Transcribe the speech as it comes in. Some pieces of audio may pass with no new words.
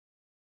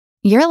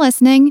You're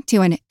listening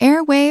to an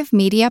Airwave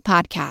Media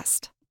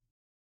Podcast.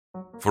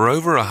 For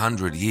over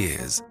 100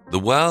 years, the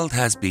world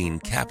has been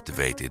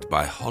captivated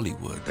by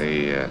Hollywood.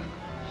 The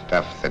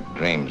stuff that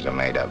dreams are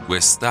made of.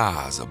 Where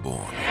stars are born.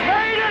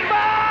 Rated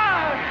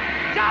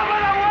by top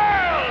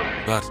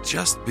of the world! But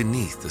just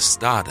beneath the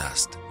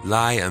stardust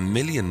lie a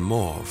million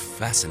more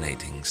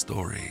fascinating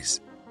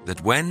stories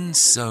that, when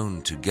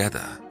sewn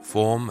together,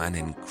 form an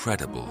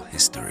incredible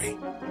history.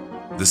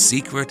 The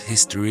Secret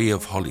History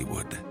of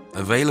Hollywood.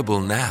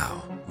 Available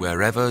now,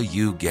 wherever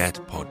you get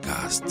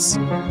podcasts.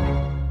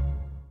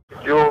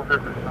 Jules, this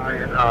is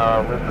Ryan.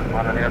 Listen,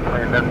 on an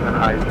airplane that's been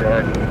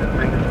hijacked.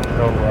 Things don't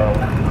go well.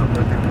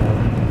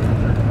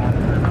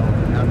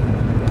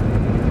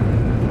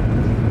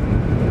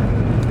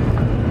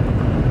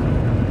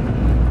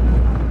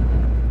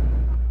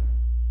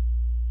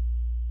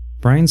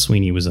 Brian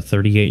Sweeney was a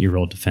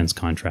 38-year-old defense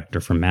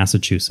contractor from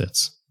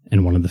Massachusetts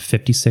and one of the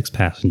 56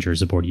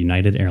 passengers aboard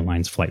United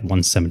Airlines Flight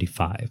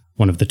 175,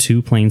 one of the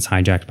two planes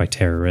hijacked by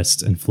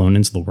terrorists and flown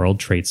into the World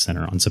Trade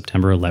Center on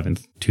September 11,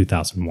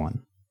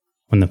 2001.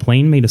 When the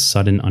plane made a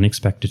sudden,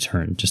 unexpected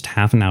turn just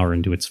half an hour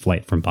into its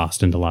flight from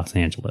Boston to Los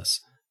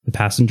Angeles, the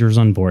passengers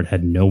on board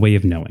had no way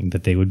of knowing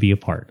that they would be a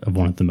part of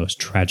one of the most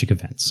tragic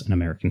events in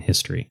American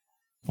history.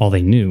 All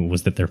they knew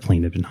was that their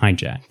plane had been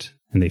hijacked,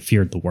 and they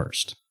feared the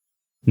worst.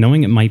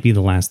 Knowing it might be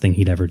the last thing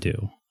he'd ever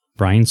do,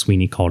 Brian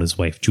Sweeney called his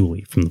wife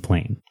Julie from the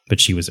plane, but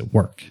she was at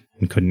work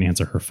and couldn't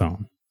answer her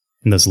phone.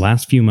 In those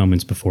last few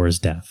moments before his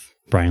death,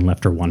 Brian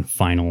left her one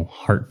final,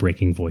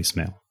 heartbreaking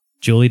voicemail.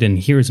 Julie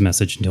didn't hear his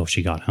message until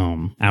she got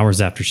home, hours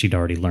after she'd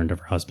already learned of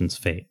her husband's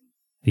fate.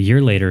 A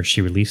year later,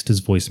 she released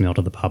his voicemail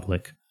to the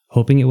public,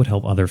 hoping it would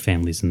help other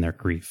families in their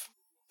grief.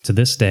 To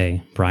this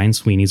day, Brian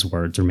Sweeney's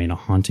words remain a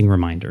haunting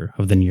reminder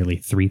of the nearly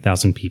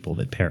 3,000 people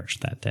that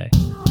perished that day.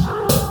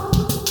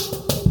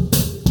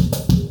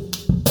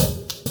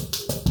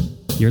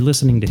 You're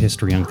listening to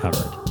History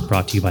Uncovered,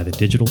 brought to you by the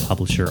digital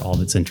publisher All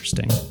That's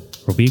Interesting,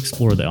 where we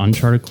explore the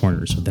uncharted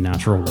corners of the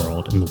natural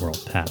world and the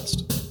world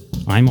past.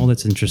 I'm All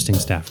That's Interesting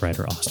staff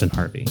writer Austin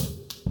Harvey.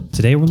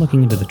 Today we're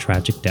looking into the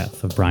tragic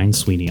death of Brian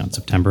Sweeney on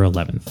September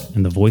 11th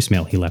and the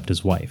voicemail he left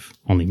his wife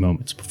only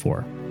moments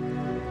before.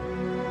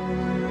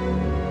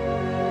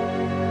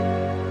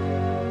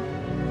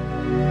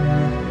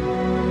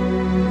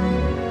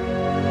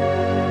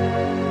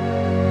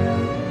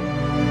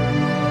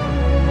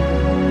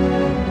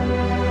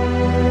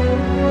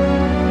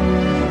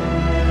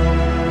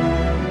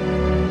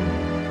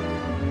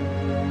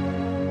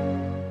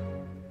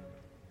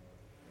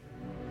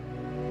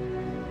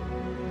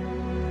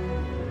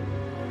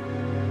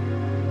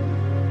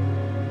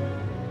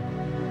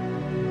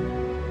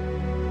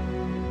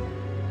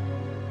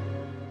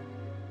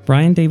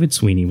 Brian David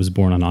Sweeney was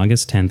born on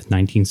August 10,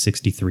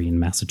 1963 in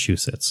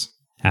Massachusetts.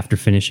 After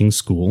finishing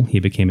school, he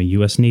became a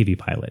U.S. Navy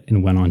pilot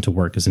and went on to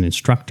work as an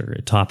instructor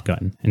at Top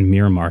Gun in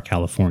Miramar,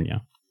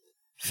 California.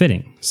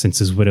 Fitting, since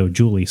his widow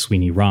Julie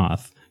Sweeney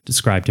Roth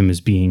described him as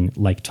being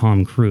like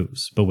Tom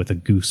Cruise, but with a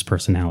goose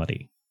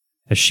personality.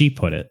 As she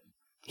put it,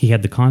 he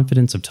had the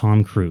confidence of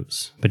Tom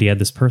Cruise, but he had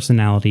this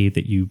personality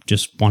that you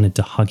just wanted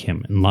to hug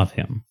him and love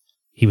him.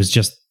 He was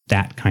just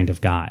that kind of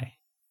guy.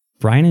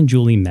 Brian and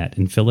Julie met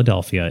in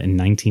Philadelphia in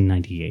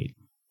 1998,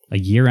 a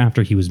year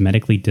after he was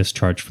medically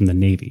discharged from the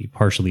Navy,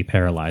 partially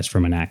paralyzed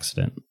from an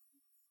accident.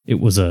 It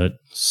was a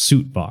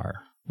suit bar,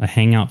 a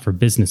hangout for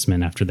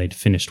businessmen after they'd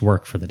finished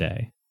work for the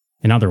day.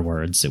 In other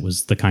words, it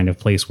was the kind of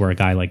place where a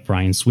guy like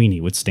Brian Sweeney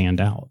would stand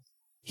out.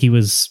 He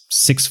was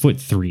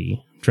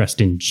 6'3",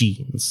 dressed in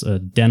jeans, a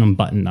denim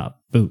button-up,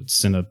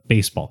 boots, and a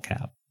baseball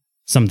cap,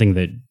 something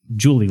that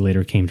Julie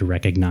later came to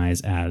recognize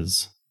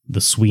as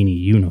the Sweeney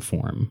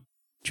uniform.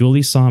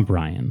 Julie saw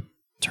Brian,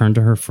 turned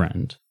to her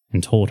friend,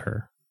 and told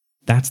her,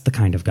 "That's the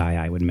kind of guy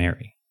I would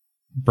marry."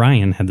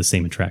 Brian had the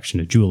same attraction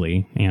to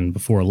Julie, and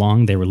before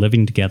long they were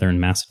living together in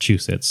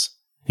Massachusetts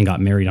and got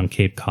married on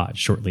Cape Cod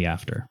shortly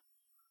after.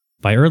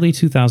 By early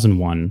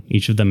 2001,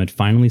 each of them had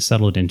finally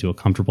settled into a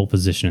comfortable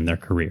position in their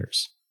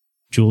careers.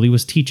 Julie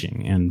was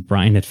teaching, and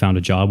Brian had found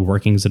a job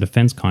working as a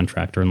defense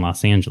contractor in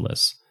Los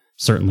Angeles.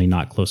 Certainly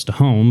not close to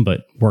home,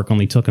 but work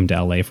only took him to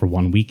LA for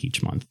 1 week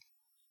each month.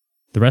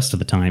 The rest of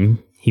the time,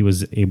 he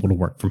was able to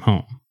work from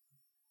home.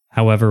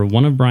 However,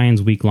 one of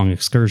Brian's week-long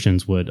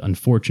excursions would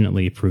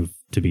unfortunately prove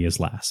to be his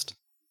last.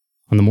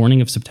 On the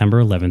morning of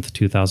September 11th,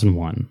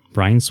 2001,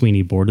 Brian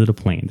Sweeney boarded a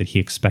plane that he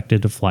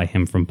expected to fly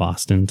him from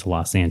Boston to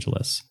Los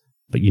Angeles,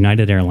 but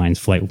United Airlines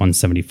Flight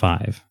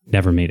 175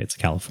 never made it to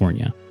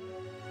California.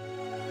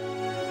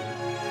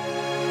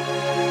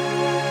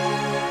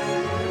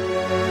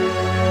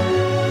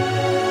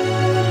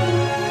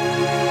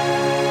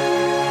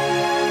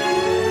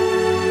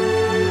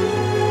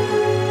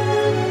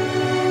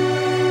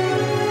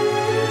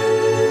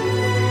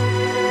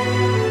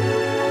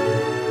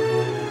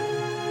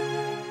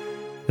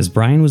 As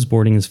Brian was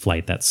boarding his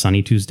flight that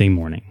sunny Tuesday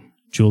morning,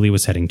 Julie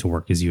was heading to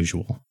work as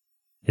usual.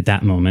 At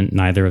that moment,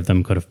 neither of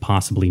them could have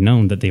possibly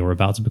known that they were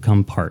about to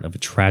become part of a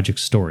tragic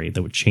story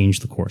that would change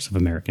the course of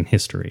American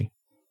history.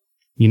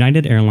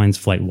 United Airlines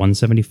Flight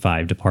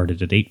 175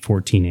 departed at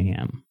 8:14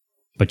 a.m.,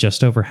 but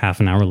just over half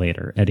an hour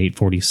later, at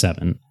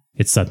 8:47,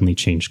 it suddenly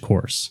changed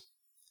course.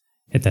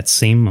 At that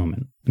same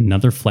moment,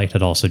 another flight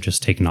had also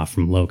just taken off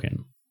from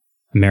Logan,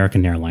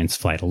 American Airlines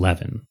Flight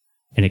 11,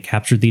 and it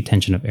captured the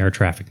attention of air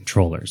traffic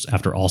controllers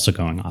after also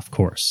going off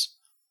course.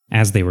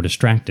 As they were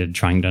distracted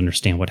trying to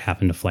understand what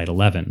happened to Flight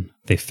 11,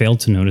 they failed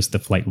to notice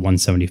that Flight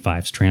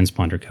 175's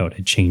transponder code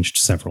had changed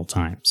several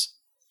times.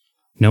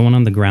 No one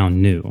on the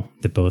ground knew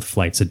that both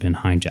flights had been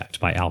hijacked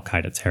by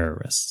Al-Qaeda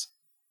terrorists.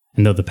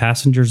 And though the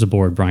passengers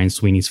aboard Brian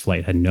Sweeney's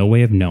flight had no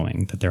way of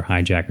knowing that their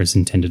hijackers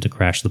intended to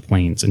crash the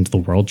planes into the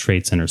World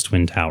Trade Center's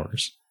Twin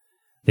Towers,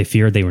 they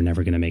feared they were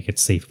never going to make it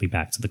safely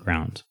back to the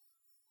ground.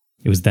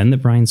 It was then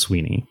that Brian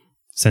Sweeney,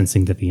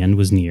 sensing that the end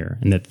was near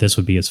and that this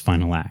would be his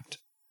final act,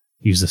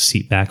 used a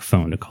seatback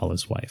phone to call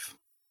his wife.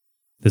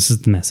 This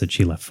is the message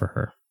he left for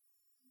her.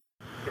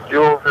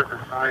 Jules, this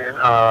is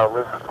Ryan.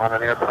 Listen, on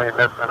an airplane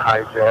that's been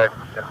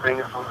hijacked, and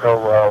things don't go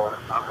well, and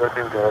it's not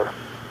looking good.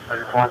 I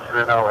just want you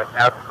to know I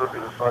absolutely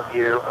love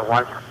you. I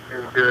want you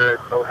to do good.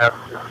 So have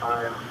a good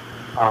time.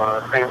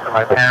 Same to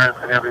my parents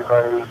and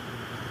everybody.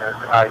 And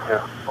I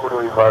just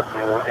totally love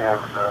you, and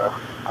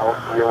I'll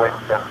see you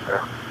later after.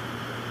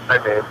 Hi,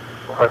 babe.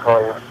 Hope I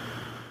call you.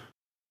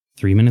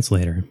 3 minutes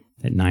later,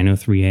 at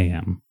 9:03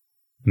 a.m.,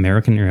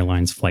 American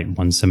Airlines Flight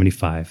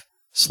 175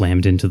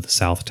 slammed into the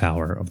South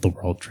Tower of the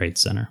World Trade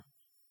Center.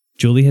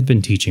 Julie had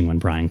been teaching when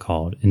Brian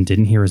called and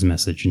didn't hear his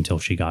message until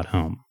she got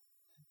home.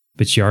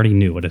 But she already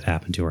knew what had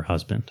happened to her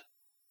husband.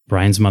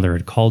 Brian's mother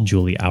had called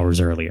Julie hours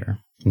earlier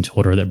and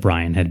told her that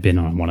Brian had been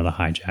on one of the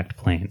hijacked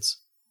planes.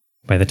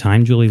 By the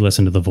time Julie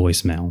listened to the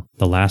voicemail,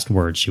 the last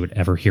words she would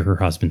ever hear her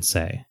husband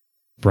say,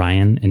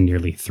 Brian and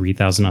nearly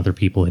 3,000 other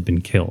people had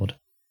been killed,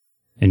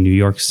 and New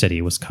York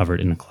City was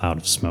covered in a cloud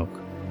of smoke.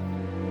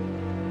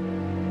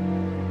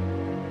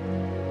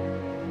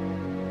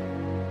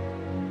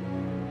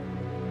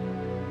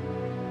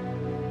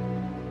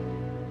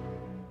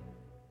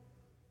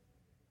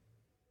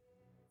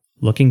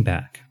 Looking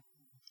back,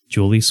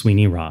 Julie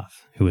Sweeney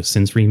Roth, who has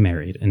since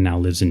remarried and now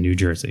lives in New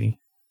Jersey,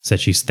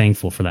 said she's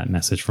thankful for that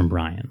message from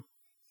Brian.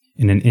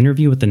 In an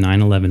interview with the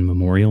 9/11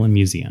 Memorial and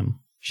Museum,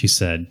 she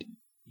said,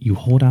 "You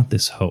hold out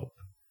this hope,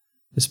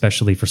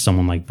 especially for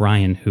someone like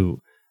Brian who,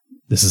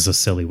 this is a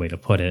silly way to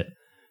put it,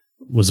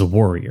 was a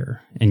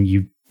warrior, and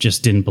you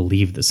just didn't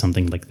believe that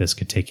something like this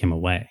could take him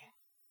away."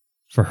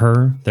 For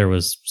her, there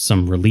was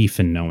some relief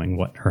in knowing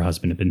what her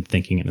husband had been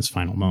thinking in his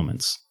final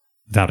moments,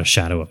 without a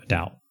shadow of a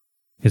doubt.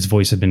 His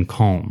voice had been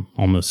calm,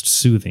 almost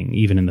soothing,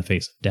 even in the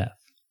face of death.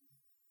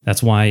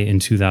 That's why, in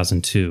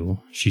 2002,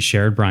 she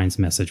shared Brian's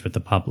message with the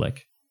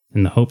public,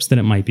 in the hopes that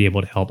it might be able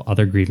to help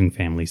other grieving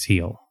families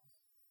heal.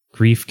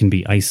 Grief can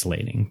be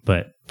isolating,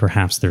 but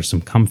perhaps there's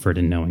some comfort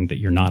in knowing that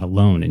you're not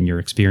alone in your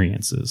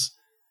experiences,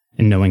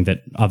 and knowing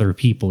that other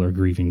people are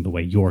grieving the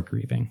way you're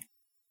grieving.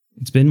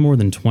 It's been more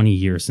than 20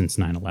 years since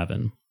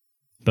 9/11.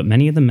 But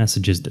many of the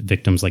messages that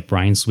victims like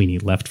Brian Sweeney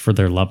left for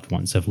their loved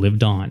ones have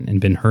lived on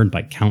and been heard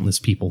by countless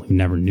people who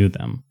never knew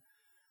them.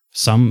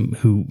 Some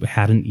who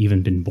hadn't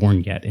even been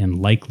born yet, and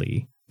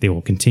likely they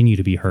will continue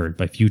to be heard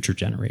by future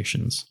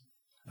generations.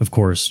 Of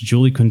course,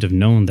 Julie couldn't have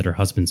known that her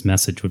husband's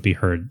message would be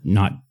heard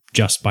not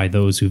just by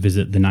those who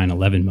visit the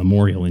 9/11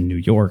 Memorial in New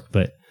York,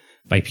 but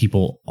by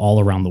people all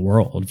around the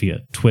world via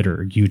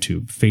Twitter,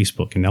 YouTube,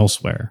 Facebook, and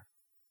elsewhere.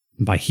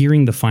 By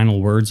hearing the final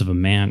words of a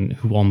man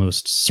who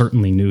almost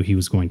certainly knew he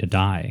was going to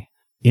die,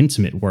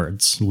 intimate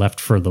words left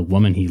for the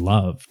woman he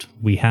loved,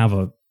 we have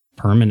a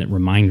permanent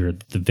reminder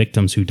that the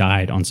victims who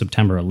died on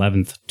September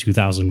 11th,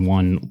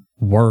 2001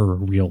 were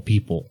real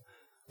people,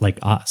 like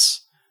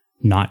us,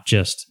 not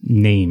just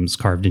names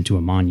carved into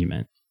a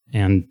monument.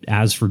 And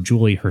as for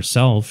Julie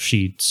herself,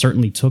 she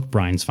certainly took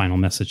Brian's final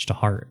message to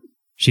heart.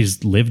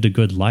 She's lived a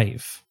good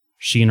life.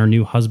 She and her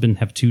new husband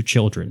have 2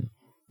 children.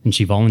 And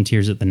she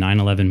volunteers at the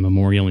 9/11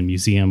 Memorial and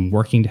Museum,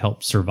 working to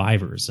help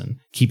survivors and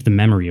keep the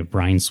memory of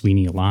Brian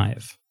Sweeney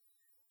alive.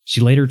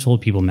 She later told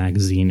People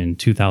magazine in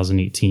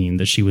 2018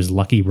 that she was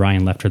lucky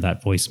Brian left her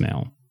that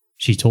voicemail.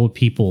 She told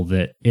People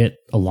that it,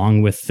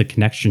 along with the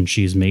connection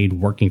she's made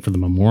working for the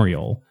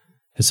memorial,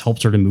 has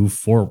helped her to move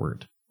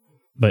forward.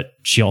 But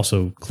she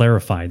also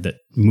clarified that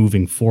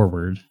moving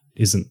forward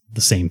isn't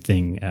the same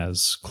thing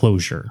as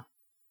closure.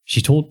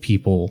 She told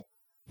People,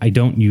 "I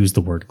don't use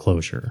the word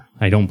closure.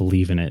 I don't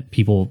believe in it.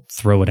 People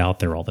throw it out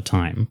there all the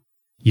time.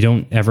 You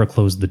don't ever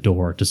close the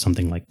door to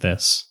something like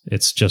this.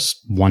 It's just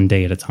one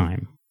day at a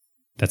time.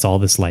 That's all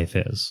this life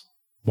is.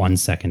 1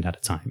 second at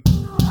a time."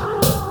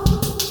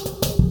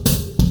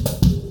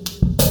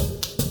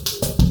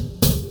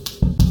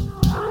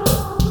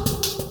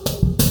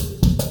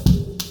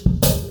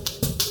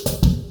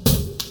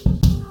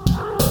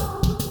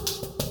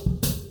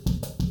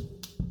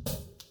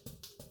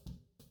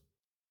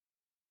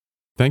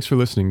 Thanks for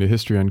listening to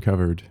History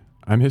Uncovered.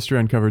 I'm History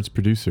Uncovered's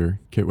producer,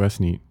 Kit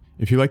Westneat.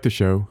 If you like the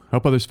show,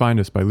 help others find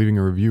us by leaving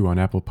a review on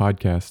Apple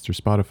Podcasts or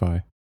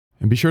Spotify.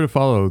 And be sure to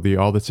follow the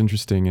All That's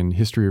Interesting and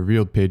History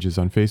Revealed pages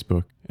on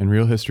Facebook and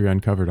Real History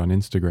Uncovered on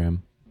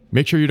Instagram.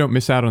 Make sure you don't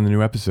miss out on the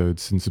new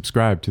episodes and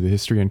subscribe to the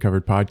History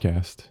Uncovered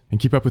podcast. And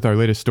keep up with our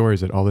latest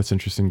stories at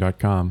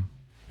allthat'sinteresting.com.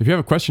 If you have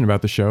a question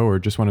about the show or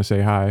just want to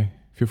say hi,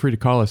 feel free to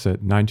call us at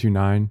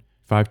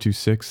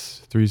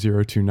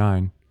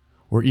 929-526-3029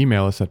 or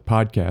email us at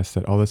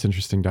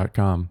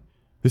podcast@allthat'sinteresting.com.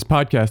 This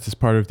podcast is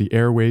part of the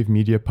Airwave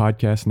Media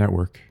Podcast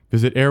Network.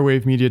 Visit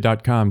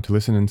airwavemedia.com to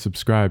listen and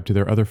subscribe to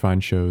their other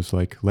fine shows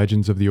like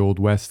Legends of the Old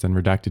West and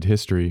Redacted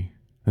History.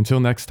 Until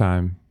next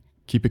time,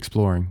 keep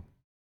exploring.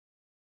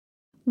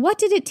 What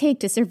did it take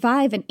to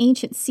survive an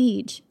ancient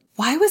siege?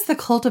 Why was the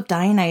cult of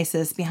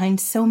Dionysus behind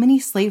so many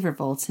slave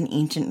revolts in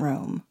ancient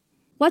Rome?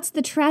 What's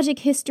the tragic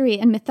history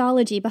and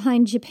mythology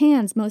behind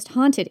Japan's most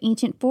haunted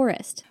ancient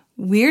forest?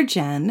 We're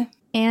Jen.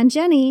 And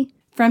Jenny.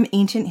 From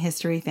Ancient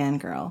History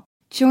Fangirl.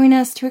 Join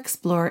us to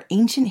explore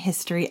ancient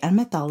history and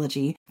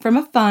mythology from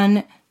a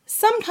fun,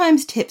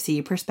 sometimes tipsy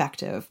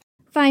perspective.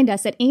 Find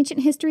us at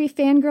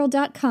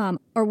ancienthistoryfangirl.com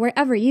or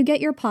wherever you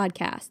get your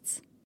podcasts.